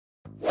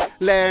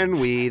Learn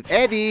with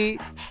Eddie.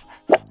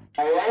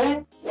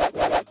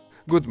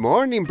 Good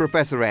morning,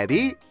 Professor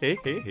Eddie.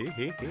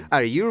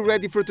 Are you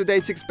ready for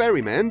today's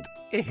experiment?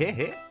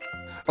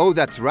 Oh,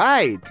 that's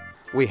right.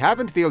 We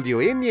haven't filled you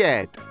in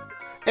yet.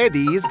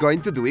 Eddie is going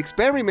to do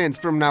experiments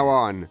from now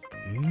on.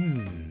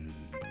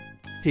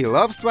 He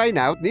loves trying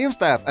out new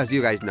stuff, as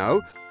you guys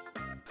know.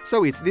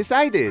 So it's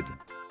decided.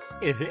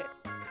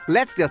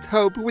 Let's just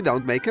hope we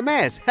don't make a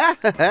mess.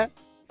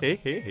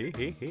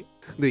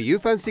 Do you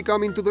fancy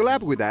coming to the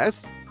lab with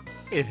us?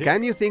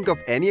 Can you think of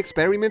any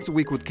experiments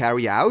we could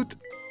carry out?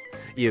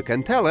 You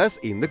can tell us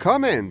in the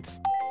comments.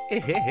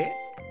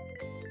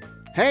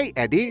 Hey,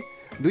 Eddie,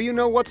 do you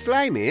know what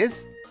slime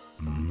is?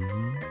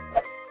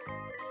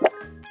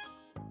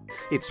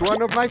 It's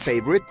one of my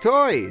favorite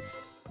toys.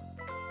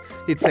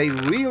 It's a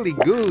really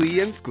gooey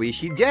and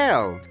squishy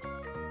gel.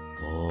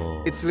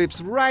 It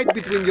slips right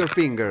between your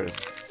fingers,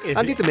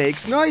 and it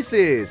makes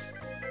noises.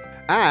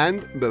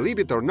 And, believe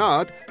it or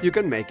not, you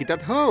can make it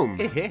at home.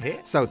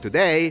 So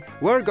today,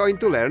 we're going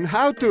to learn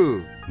how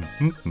to.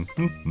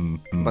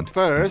 But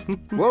first,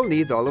 we'll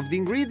need all of the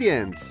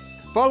ingredients.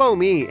 Follow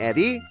me,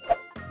 Eddie.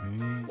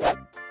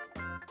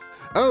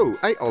 Oh,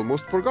 I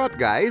almost forgot,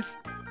 guys.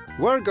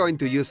 We're going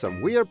to use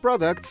some weird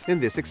products in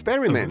this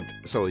experiment,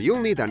 so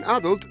you'll need an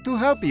adult to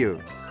help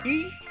you.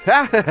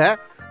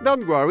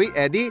 Don't worry,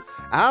 Eddie,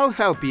 I'll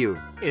help you.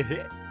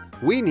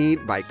 We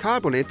need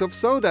bicarbonate of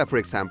soda, for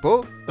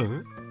example.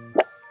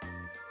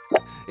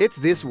 It's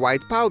this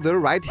white powder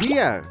right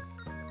here.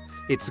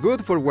 It's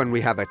good for when we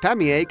have a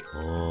tummy ache,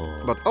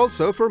 but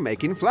also for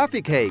making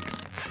fluffy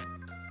cakes.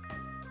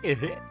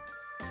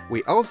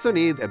 We also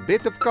need a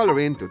bit of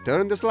coloring to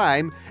turn the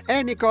slime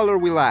any color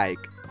we like.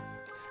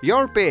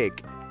 Your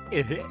pick.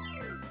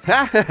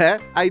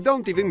 I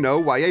don't even know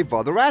why I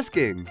bother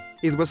asking.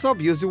 It was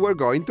obvious you were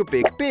going to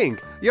pick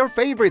pink, your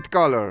favorite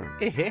color.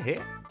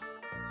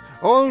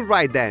 All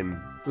right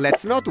then,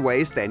 let's not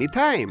waste any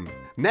time.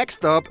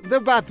 Next up, the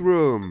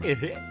bathroom.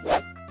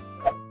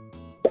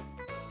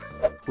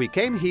 We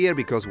came here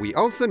because we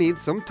also need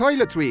some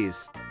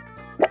toiletries.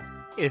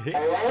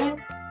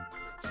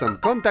 Some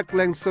contact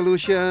lens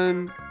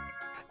solution.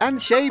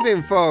 And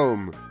shaving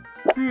foam.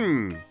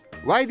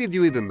 Why did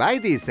you even buy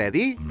this,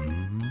 Eddie?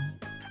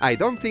 I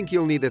don't think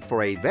you'll need it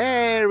for a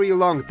very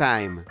long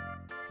time.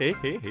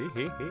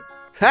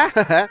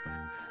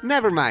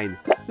 Never mind.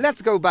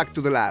 Let's go back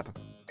to the lab.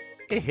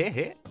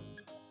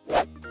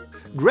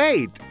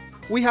 Great!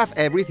 We have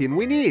everything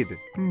we need.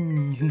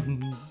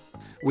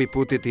 We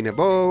put it in a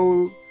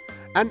bowl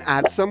and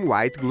add some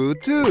white glue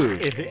too.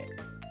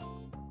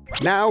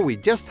 Now we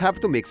just have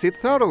to mix it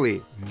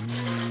thoroughly.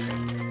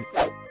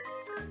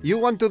 You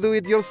want to do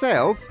it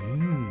yourself?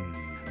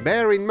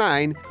 Bear in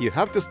mind, you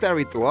have to stir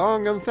it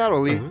long and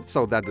thoroughly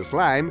so that the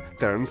slime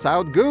turns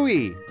out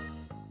gooey.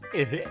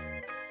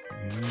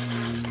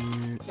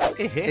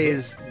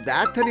 Is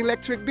that an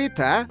electric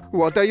beater?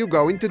 What are you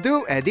going to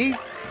do, Eddie?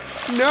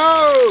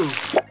 No!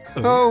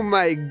 Oh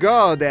my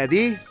God,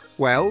 Eddie!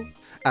 Well,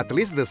 at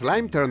least the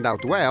slime turned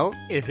out well.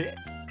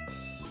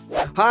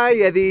 Hi,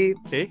 Eddie!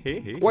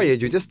 Why are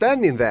you just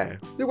standing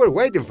there? You were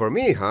waiting for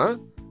me, huh?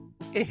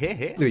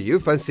 Do you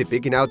fancy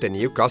picking out a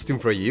new costume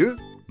for you?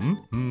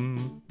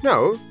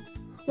 No?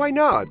 Why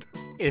not?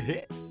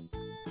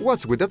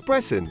 What's with that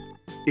present?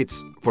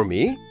 It's for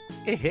me?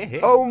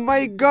 Oh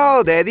my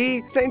God,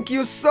 Eddie! Thank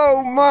you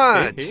so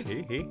much!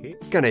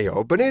 Can I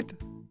open it?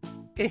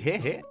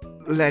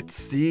 Let's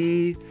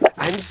see...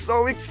 I'm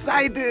so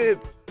excited!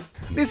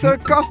 These are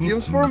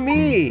costumes for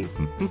me!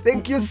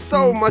 Thank you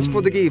so much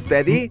for the gift,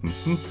 Eddie!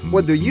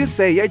 What do you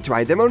say I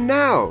try them on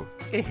now?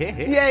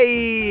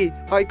 Yay!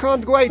 I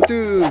can't wait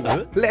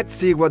to... Let's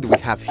see what we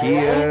have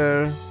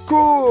here...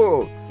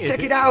 Cool!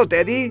 Check it out,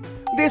 Eddie!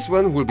 This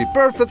one will be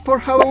perfect for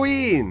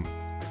Halloween!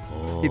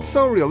 It's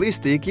so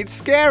realistic, it's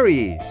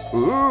scary!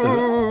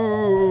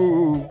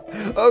 Ooh!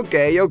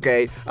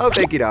 Okay, I'll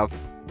take it off.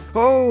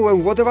 Oh,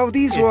 and what about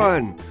this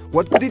one?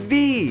 What could it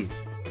be?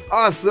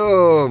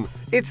 Awesome!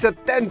 It's a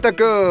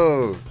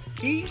tentacle!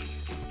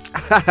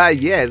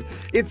 Yes,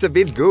 it's a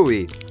bit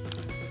gooey.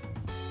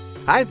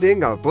 I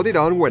think I'll put it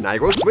on when I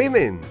go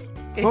swimming.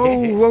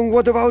 Oh, and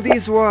what about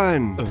this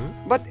one?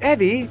 But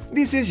Eddie,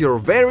 this is your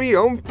very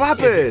own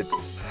puppet!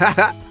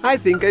 I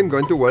think I'm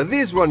going to wear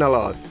this one a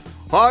lot.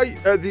 Hi,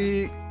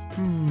 Eddie!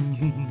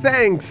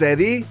 Thanks,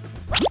 Eddie!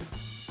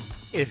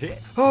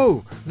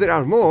 Oh, there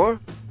are more!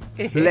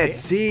 Let's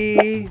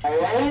see...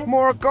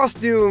 More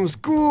costumes!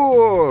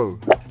 Cool!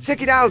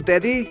 Check it out,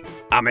 Eddie!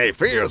 I'm a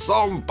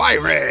fearsome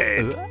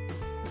pirate!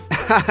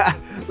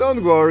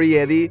 Don't worry,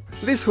 Eddie.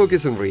 This hook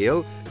isn't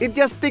real. It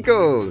just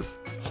tickles.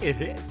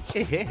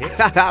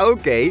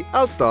 Okay,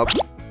 I'll stop.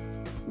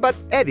 But,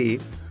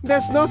 Eddie,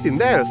 there's nothing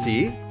there,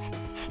 see?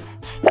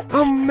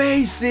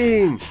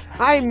 Amazing!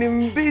 I'm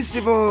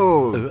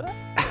invisible!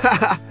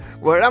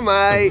 Where am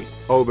I?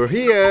 Over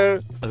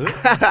here!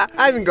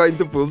 I'm going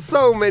to pull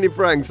so many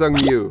pranks on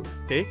you!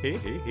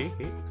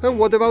 And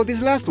what about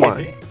this last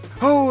one?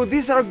 Oh,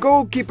 these are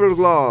goalkeeper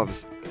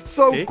gloves!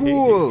 So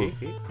cool!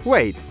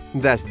 Wait,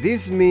 does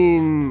this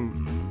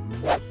mean...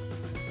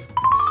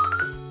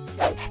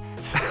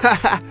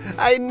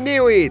 I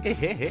knew it!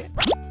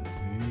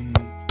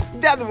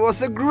 That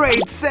was a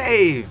great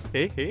save!